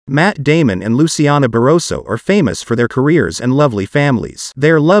Matt Damon and Luciana Barroso are famous for their careers and lovely families.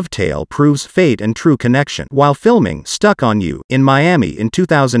 Their love tale proves fate and true connection. While filming Stuck on You in Miami in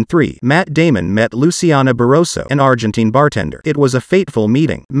 2003, Matt Damon met Luciana Barroso, an Argentine bartender. It was a fateful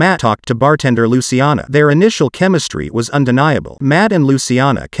meeting. Matt talked to bartender Luciana. Their initial chemistry was undeniable. Matt and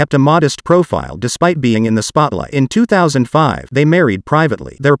Luciana kept a modest profile despite being in the spotlight. In 2005, they married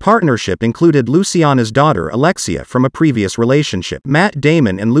privately. Their partnership included Luciana's daughter Alexia from a previous relationship. Matt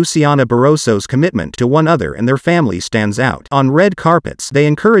Damon and Luciana Barroso's commitment to one another and their family stands out. On red carpets, they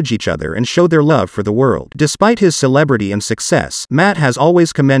encourage each other and show their love for the world. Despite his celebrity and success, Matt has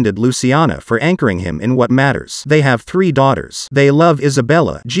always commended Luciana for anchoring him in what matters. They have 3 daughters. They love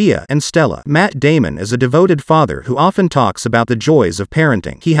Isabella, Gia, and Stella. Matt Damon is a devoted father who often talks about the joys of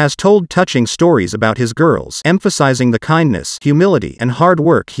parenting. He has told touching stories about his girls, emphasizing the kindness, humility, and hard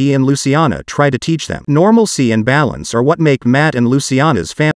work he and Luciana try to teach them. Normalcy and balance are what make Matt and Luciana's family